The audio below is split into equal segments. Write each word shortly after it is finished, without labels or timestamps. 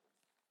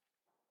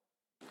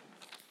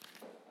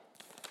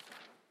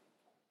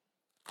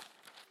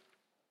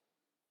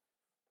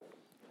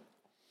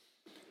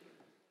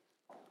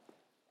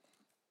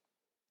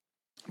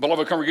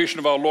Beloved congregation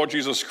of our Lord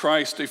Jesus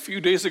Christ, a few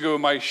days ago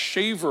my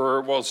shaver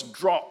was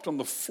dropped on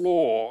the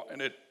floor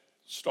and it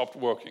stopped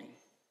working.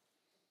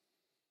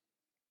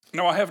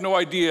 Now I have no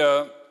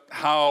idea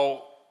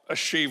how a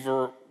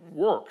shaver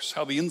works,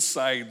 how the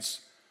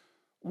insides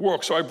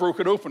work, so I broke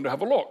it open to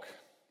have a look.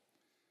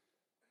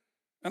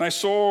 And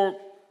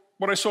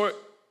what I saw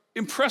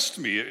impressed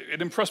me.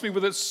 It impressed me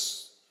with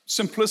its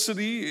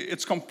simplicity,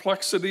 its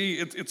complexity,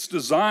 its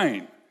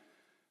design.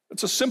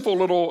 It's a simple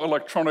little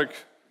electronic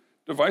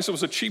device. It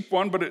was a cheap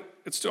one, but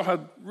it still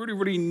had really,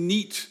 really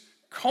neat,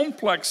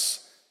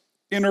 complex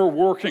inner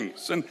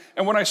workings. And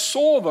when I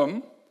saw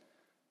them,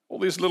 all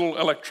these little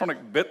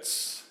electronic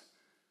bits,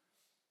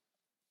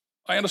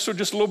 I understood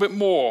just a little bit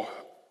more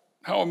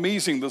how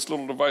amazing this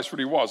little device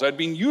really was. I'd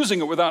been using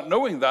it without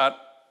knowing that,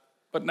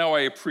 but now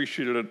I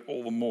appreciated it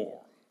all the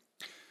more.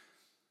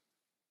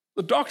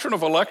 The doctrine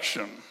of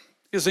election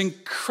is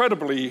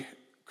incredibly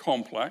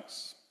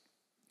complex.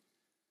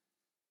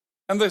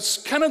 And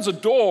this Canons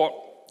of Dort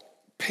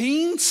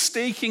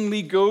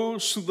painstakingly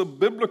goes through the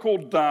biblical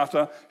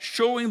data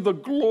showing the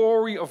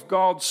glory of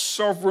God's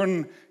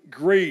sovereign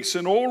grace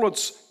in all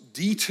its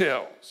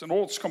details and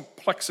all its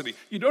complexity.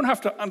 You don't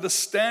have to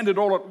understand it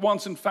all at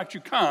once. In fact,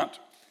 you can't.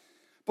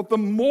 But the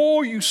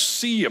more you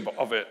see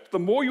of it, the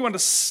more you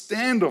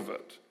understand of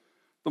it,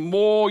 the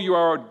more you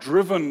are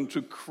driven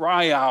to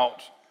cry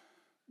out,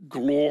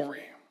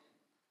 glory.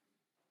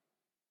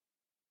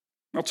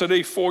 Now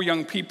today, 4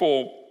 young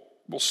people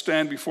will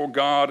stand before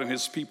God and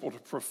his people to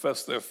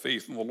profess their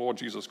faith in the Lord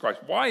Jesus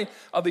Christ. Why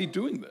are they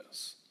doing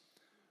this?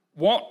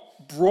 What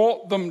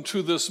brought them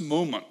to this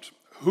moment?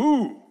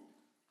 Who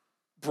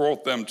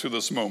brought them to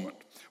this moment?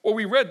 Well,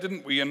 we read,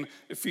 didn't we, in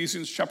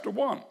Ephesians chapter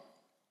 1.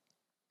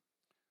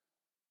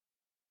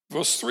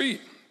 Verse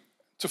 3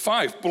 to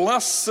 5,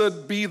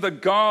 blessed be the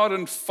God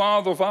and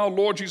Father of our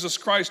Lord Jesus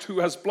Christ, who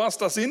has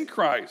blessed us in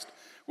Christ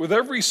with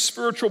every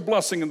spiritual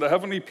blessing in the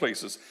heavenly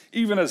places,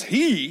 even as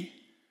he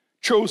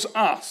chose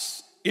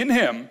us in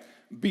him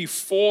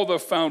before the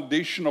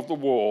foundation of the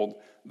world,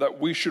 that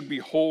we should be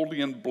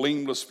holy and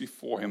blameless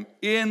before him.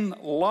 In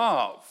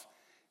love,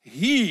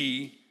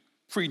 he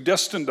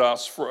predestined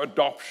us for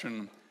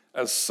adoption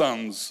as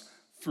sons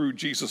through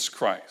Jesus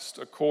Christ,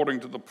 according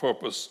to the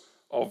purpose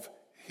of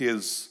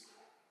his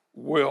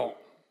will.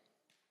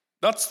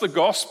 That's the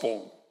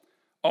gospel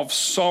of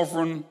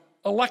sovereign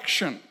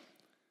election.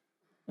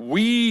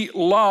 We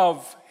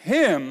love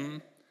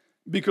him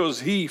because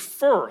he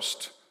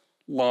first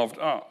loved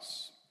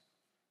us.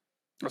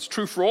 That's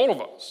true for all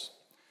of us.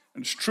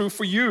 And it's true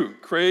for you,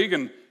 Craig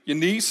and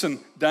Eunice and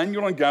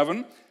Daniel and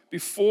Gavin.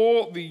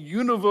 Before the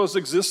universe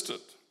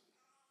existed,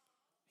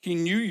 he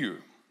knew you.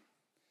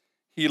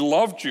 He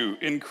loved you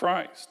in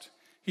Christ.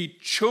 He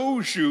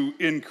chose you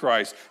in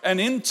Christ. And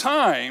in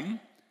time,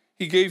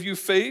 he gave you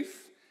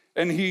faith,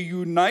 and he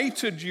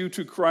united you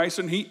to Christ,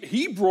 and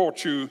he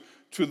brought you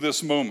to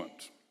this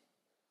moment.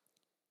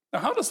 Now,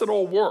 how does that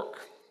all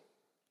work?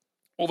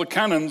 Well, the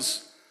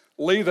canons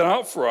lay that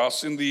out for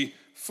us in the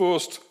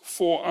first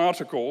 4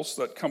 articles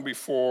that come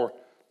before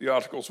the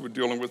articles we're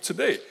dealing with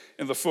today.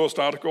 In the first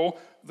article,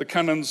 the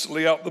canons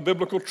lay out the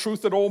biblical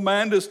truth that all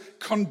man is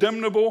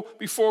condemnable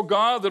before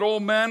God, that all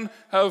men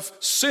have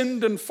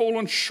sinned and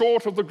fallen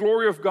short of the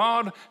glory of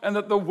God, and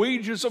that the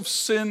wages of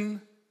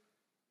sin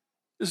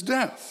is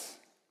death.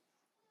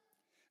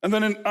 And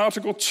then in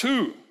Article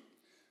 2,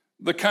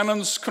 the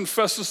canons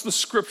confesses the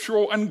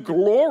scriptural and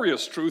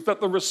glorious truth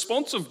that the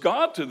response of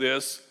God to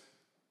this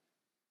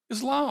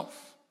is love.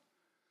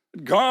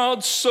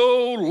 God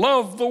so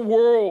loved the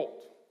world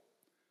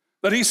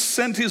that he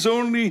sent his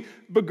only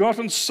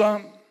begotten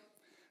Son,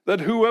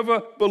 that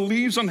whoever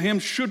believes on him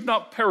should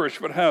not perish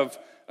but have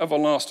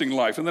everlasting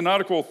life. And then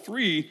Article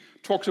 3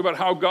 talks about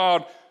how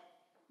God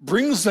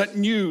brings that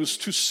news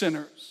to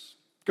sinners.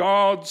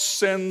 God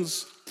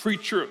sends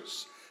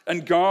preachers,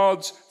 and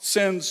God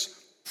sends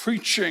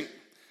preaching,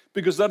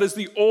 because that is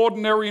the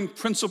ordinary and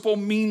principal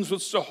means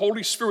which the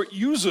Holy Spirit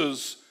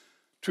uses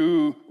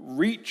to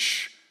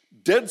reach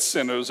dead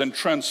sinners and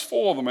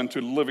transform them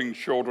into living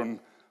children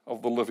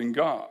of the living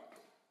God.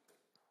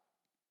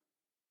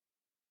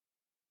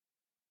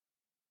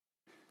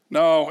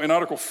 Now, in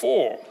Article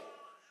 4,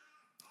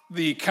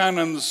 the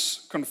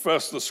canons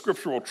confess the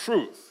scriptural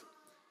truth.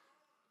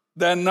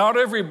 Then not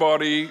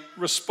everybody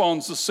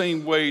responds the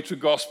same way to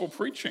gospel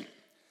preaching.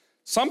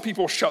 Some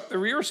people shut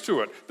their ears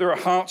to it. Their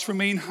hearts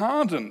remain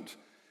hardened,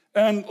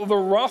 and the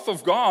wrath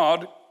of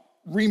God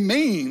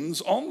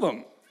remains on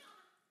them.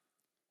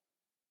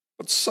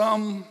 But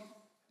some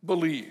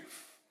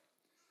believe,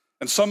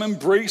 and some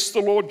embrace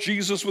the Lord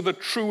Jesus with a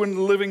true and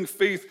living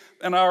faith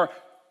and are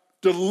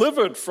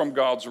delivered from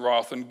God's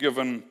wrath and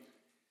given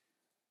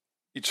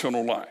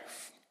eternal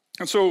life.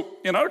 And so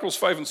in Articles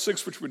 5 and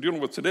 6, which we're dealing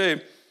with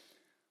today,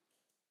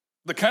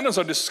 the canons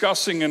are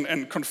discussing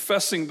and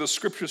confessing the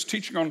scripture's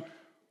teaching on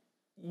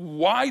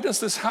why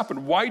does this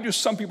happen? Why do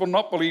some people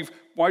not believe?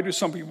 Why do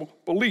some people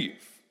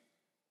believe?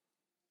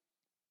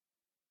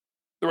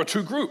 There are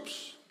 2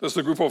 groups. There's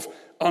the group of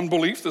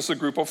unbelief, there's the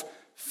group of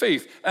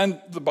faith.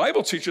 And the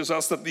Bible teaches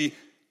us that the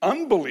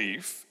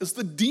Unbelief is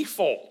the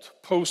default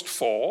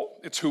post-fall.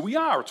 It's who we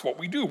are. It's what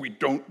we do. We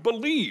don't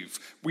believe.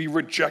 We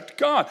reject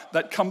God.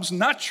 That comes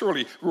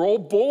naturally. We're all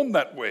born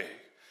that way,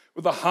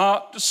 with a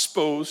heart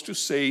disposed to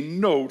say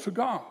no to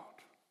God.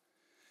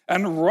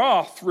 And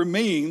wrath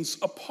remains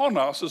upon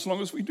us as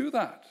long as we do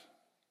that.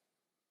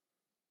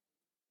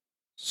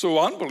 So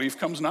unbelief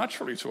comes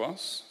naturally to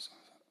us,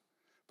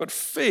 but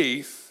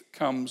faith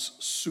comes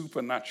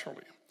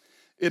supernaturally.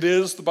 It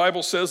is, the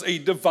Bible says, a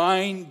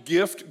divine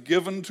gift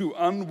given to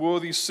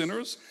unworthy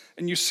sinners.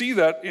 And you see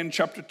that in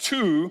chapter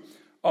 2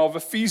 of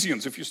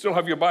Ephesians. If you still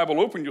have your Bible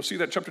open, you'll see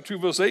that chapter 2,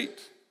 verse 8.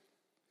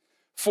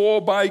 For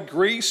by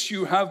grace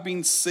you have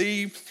been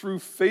saved through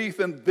faith,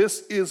 and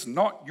this is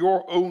not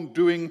your own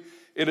doing.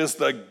 It is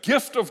the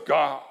gift of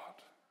God.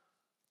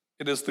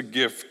 It is the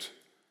gift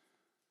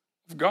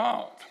of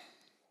God.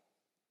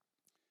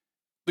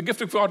 The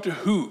gift of God to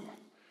who?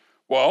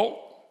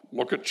 Well,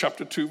 look at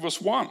chapter 2,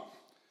 verse 1.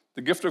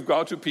 The gift of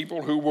God to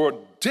people who were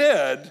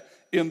dead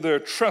in their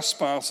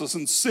trespasses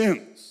and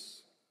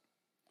sins.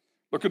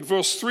 Look at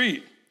verse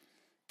 3.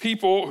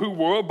 People who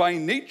were by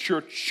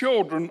nature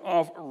children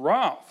of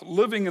wrath,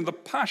 living in the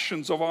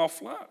passions of our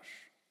flesh.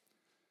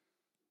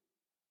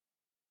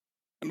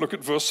 And look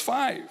at verse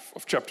 5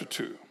 of chapter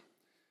 2.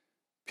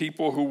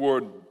 People who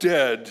were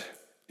dead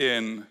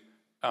in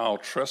our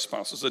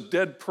trespasses. A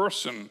dead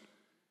person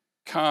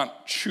can't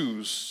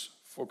choose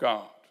for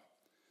God.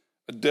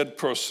 A dead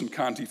person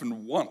can't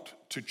even want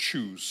to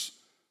choose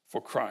for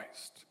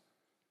Christ.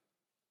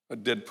 A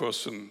dead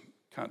person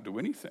can't do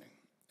anything.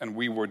 And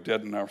we were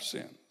dead in our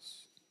sins.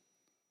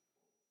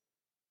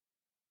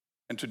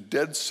 And to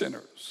dead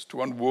sinners,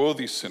 to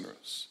unworthy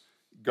sinners,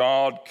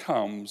 God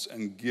comes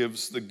and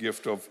gives the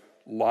gift of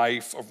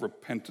life, of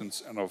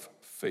repentance, and of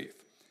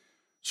faith.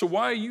 So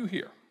why are you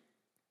here?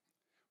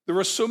 There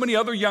are so many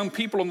other young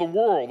people in the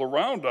world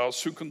around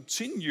us who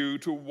continue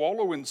to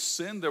wallow in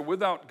sin. They're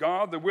without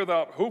God. They're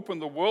without hope in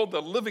the world.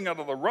 They're living out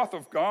of the wrath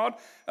of God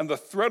and the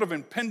threat of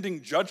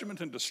impending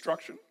judgment and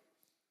destruction.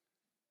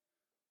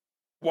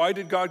 Why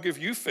did God give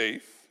you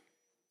faith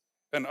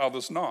and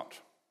others not?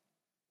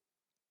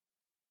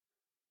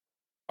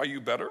 Are you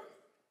better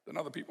than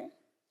other people?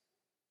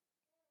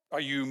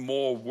 Are you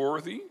more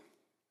worthy?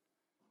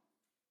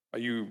 Are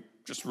you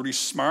just really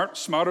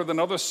smarter than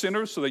other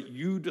sinners so that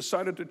you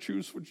decided to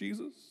choose for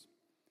Jesus?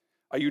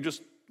 Are you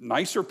just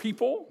nicer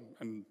people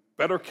and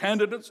better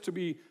candidates to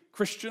be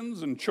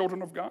Christians and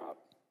children of God?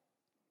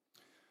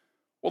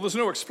 Well, there's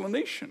no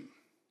explanation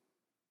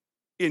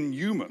in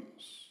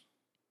humans.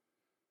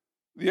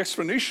 The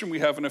explanation we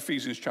have in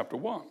Ephesians chapter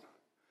 1.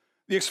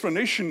 The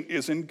explanation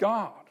is in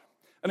God.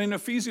 And in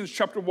Ephesians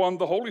chapter 1,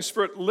 the Holy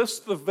Spirit lifts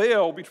the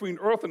veil between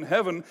earth and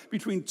heaven,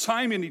 between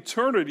time and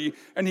eternity,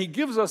 and he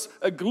gives us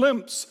a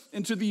glimpse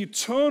into the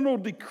eternal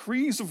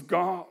decrees of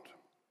God.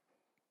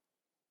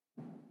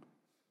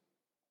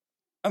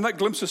 And that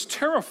glimpse is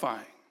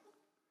terrifying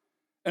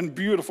and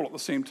beautiful at the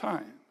same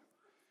time.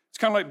 It's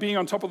kind of like being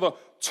on top of the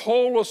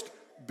tallest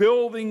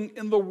building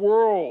in the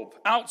world,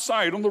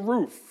 outside on the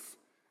roof.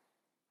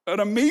 An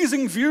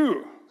amazing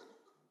view,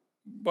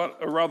 but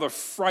a rather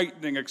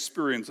frightening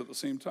experience at the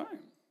same time.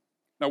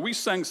 Now, we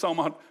sang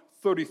Psalm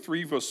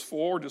 33, verse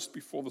 4, just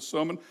before the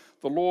sermon.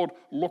 The Lord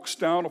looks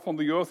down upon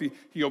the earth.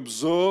 He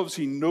observes.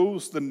 He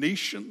knows the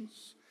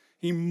nations.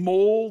 He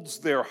molds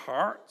their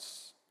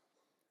hearts.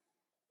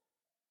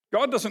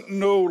 God doesn't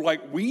know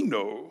like we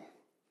know.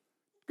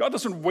 God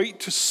doesn't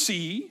wait to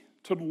see,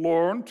 to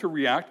learn, to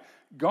react.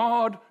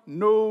 God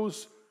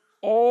knows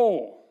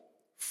all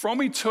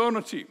from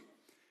eternity.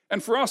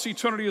 And for us,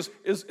 eternity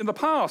is in the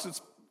past.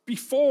 It's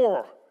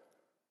before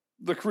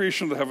the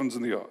creation of the heavens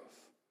and the earth.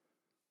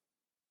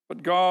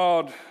 But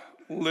God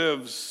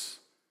lives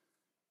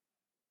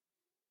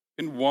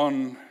in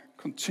one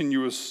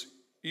continuous,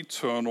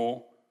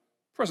 eternal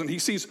present. He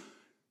sees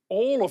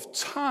all of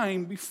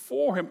time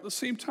before him at the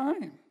same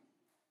time.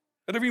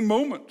 At every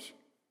moment,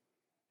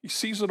 he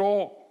sees it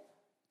all.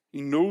 He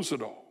knows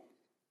it all.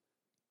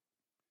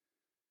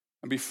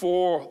 And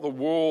before the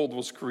world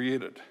was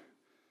created,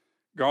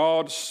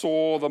 God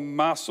saw the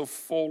mass of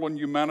fallen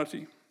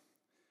humanity,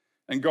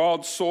 and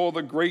God saw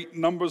the great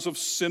numbers of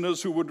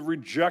sinners who would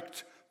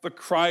reject the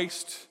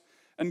Christ,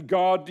 and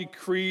God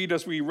decreed,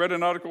 as we read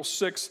in Article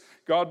 6,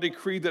 God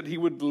decreed that he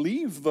would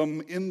leave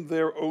them in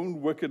their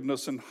own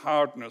wickedness and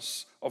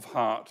hardness of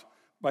heart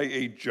by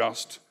a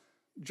just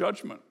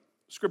judgment.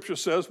 Scripture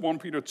says, 1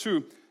 Peter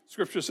 2,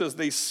 Scripture says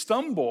they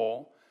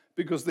stumble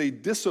because they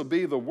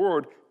disobey the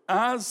word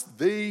as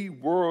they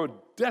were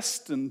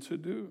destined to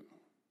do.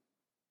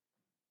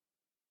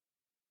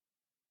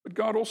 But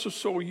God also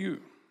saw you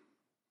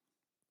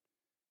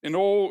in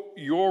all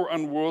your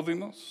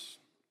unworthiness.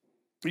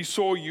 He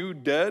saw you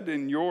dead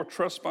in your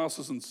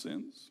trespasses and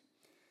sins.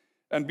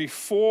 And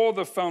before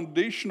the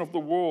foundation of the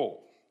world,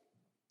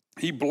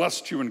 he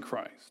blessed you in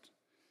Christ.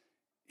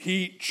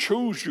 He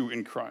chose you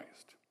in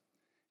Christ.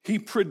 He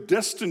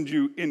predestined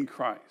you in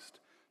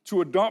Christ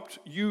to adopt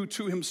you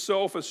to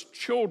himself as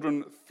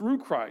children through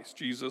Christ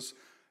Jesus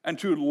and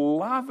to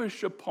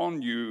lavish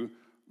upon you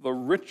the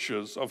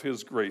riches of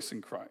his grace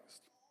in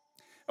Christ.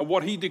 And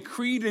what he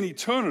decreed in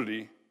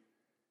eternity,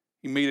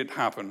 he made it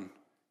happen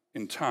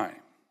in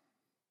time.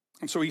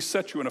 And so he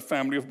set you in a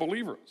family of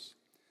believers.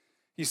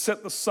 He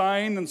set the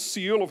sign and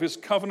seal of his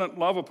covenant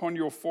love upon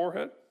your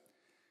forehead,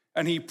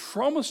 and he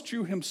promised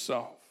you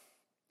himself.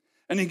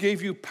 And he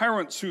gave you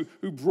parents who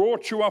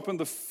brought you up in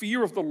the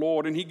fear of the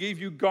Lord, and he gave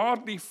you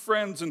godly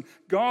friends and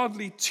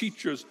godly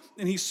teachers,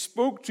 and he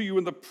spoke to you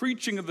in the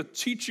preaching and the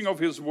teaching of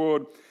his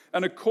word,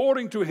 and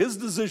according to his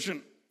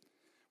decision,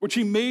 which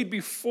he made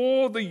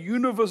before the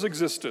universe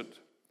existed,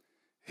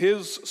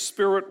 his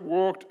Spirit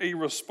worked a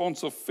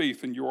response of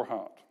faith in your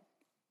heart,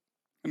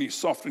 and he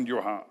softened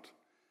your heart,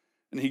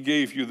 and he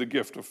gave you the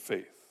gift of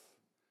faith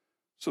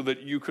so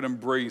that you could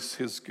embrace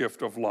his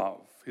gift of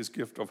love, his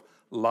gift of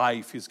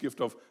life, his gift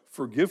of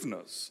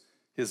forgiveness,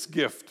 his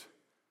gift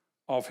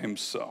of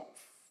himself.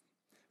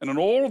 And in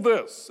all of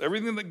this,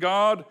 everything that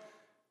God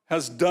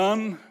has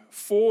done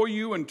for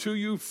you and to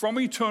you from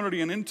eternity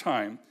and in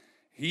time,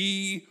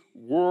 he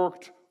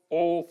worked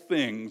all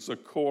things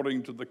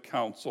according to the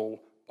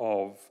counsel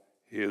of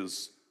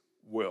his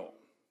will.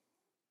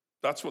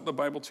 That's what the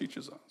Bible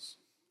teaches us.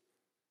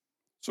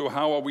 So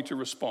how are we to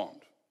respond?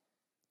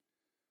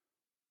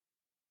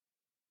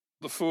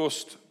 The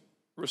first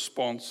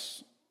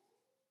response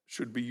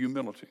should be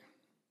humility.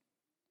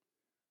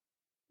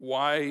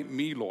 Why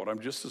me, Lord? I'm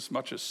just as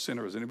much a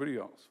sinner as anybody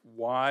else.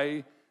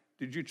 Why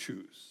did you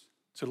choose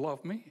to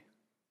love me?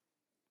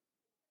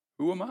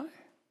 Who am I?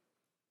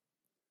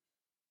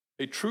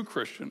 A true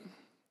Christian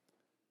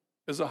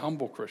is a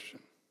humble Christian.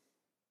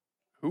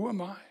 Who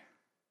am I?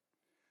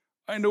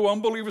 I know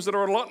unbelievers that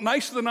are a lot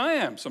nicer than I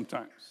am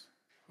sometimes.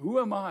 Who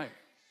am I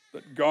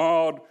that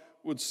God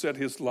would set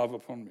his love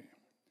upon me?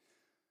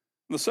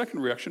 And the second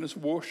reaction is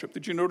worship.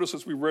 Did you notice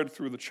as we read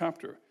through the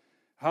chapter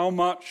how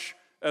much,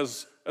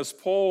 as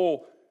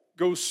Paul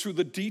goes through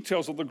the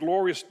details of the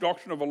glorious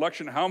doctrine of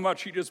election, how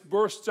much he just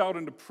bursts out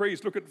into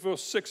praise? Look at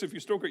verse 6. If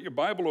you still got your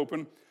Bible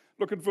open,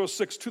 look at verse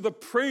 6. To the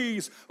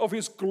praise of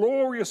his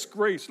glorious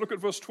grace. Look at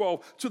verse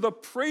 12. To the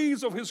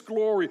praise of his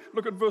glory.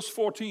 Look at verse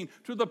 14.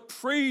 To the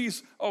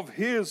praise of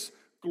his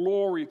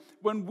glory.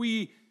 When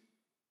we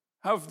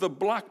have the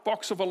black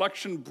box of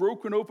election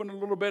broken open a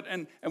little bit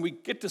and we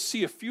get to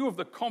see a few of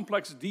the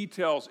complex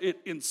details, it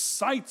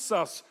incites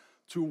us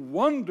to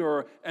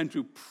wonder and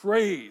to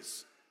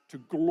praise, to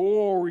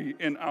glory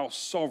in our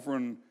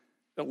sovereign,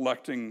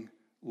 electing,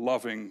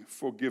 loving,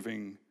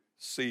 forgiving,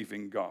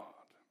 saving God.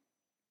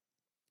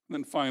 And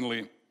then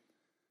finally,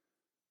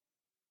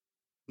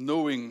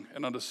 knowing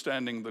and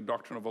understanding the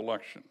doctrine of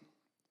election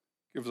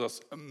gives us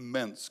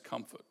immense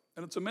comfort.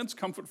 And it's immense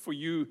comfort for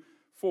you,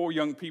 for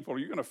young people.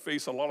 You're going to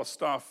face a lot of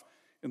stuff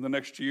in the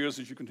next years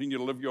as you continue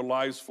to live your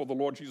lives for the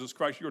Lord Jesus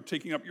Christ. You're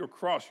taking up your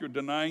cross. You're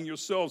denying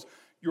yourselves.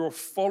 You're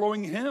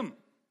following him.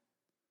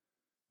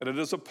 And it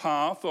is a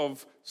path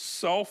of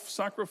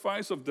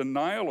self-sacrifice, of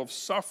denial, of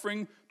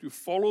suffering to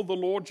follow the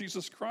Lord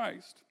Jesus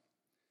Christ.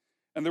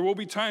 And there will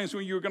be times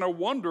when you're going to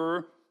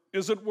wonder,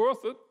 is it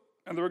worth it?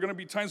 And there are going to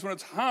be times when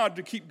it's hard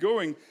to keep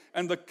going.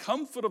 And the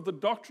comfort of the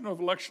doctrine of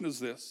election is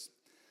this,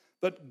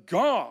 that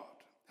God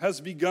has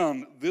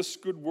begun this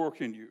good work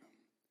in you,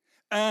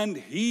 and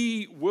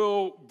he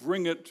will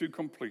bring it to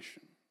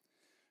completion.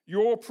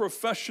 Your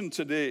profession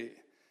today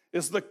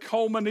is the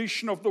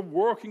culmination of the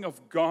working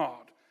of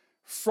God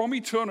from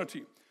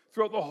eternity.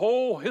 Throughout the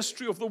whole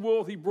history of the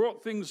world, he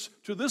brought things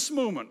to this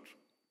moment,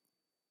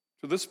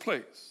 to this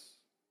place,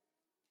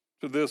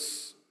 to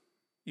this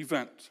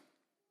event.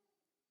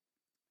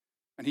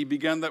 And he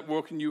began that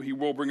work in you. He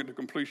will bring it to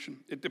completion.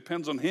 It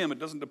depends on him. It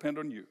doesn't depend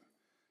on you.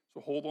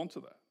 So hold on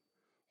to that.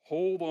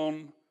 Hold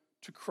on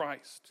to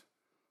Christ.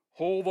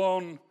 Hold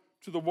on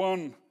to the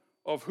one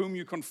of whom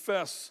you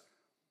confess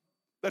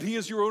that he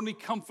is your only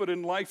comfort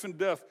in life and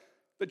death,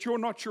 that you're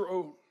not your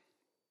own,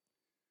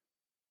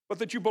 but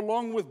that you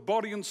belong with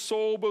body and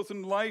soul, both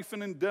in life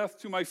and in death,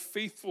 to my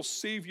faithful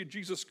Savior,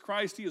 Jesus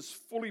Christ. He has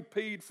fully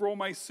paid for all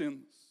my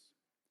sins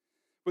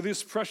with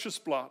his precious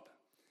blood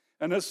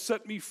and has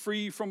set me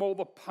free from all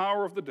the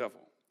power of the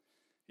devil.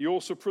 He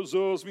also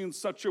preserves me in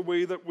such a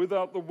way that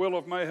without the will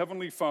of my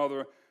heavenly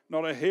Father,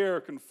 not a hair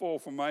can fall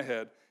from my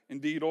head.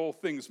 Indeed, all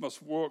things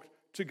must work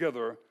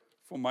together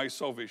for my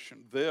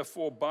salvation.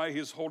 Therefore, by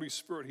his Holy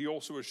Spirit, he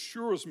also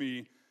assures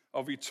me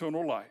of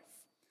eternal life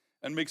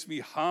and makes me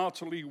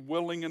heartily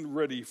willing and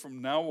ready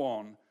from now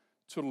on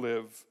to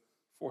live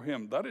for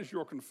him. That is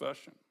your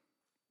confession,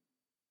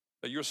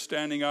 that you're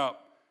standing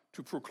up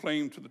to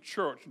proclaim to the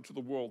church and to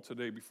the world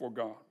today before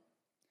God.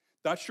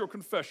 That's your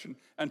confession.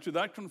 And to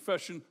that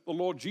confession, the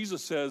Lord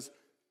Jesus says,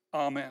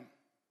 Amen.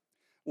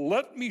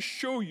 Let me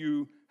show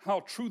you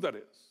how true that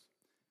is.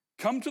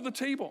 Come to the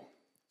table,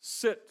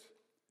 sit,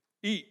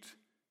 eat,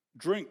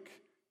 drink,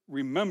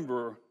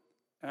 remember,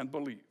 and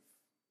believe.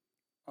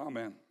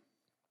 Amen.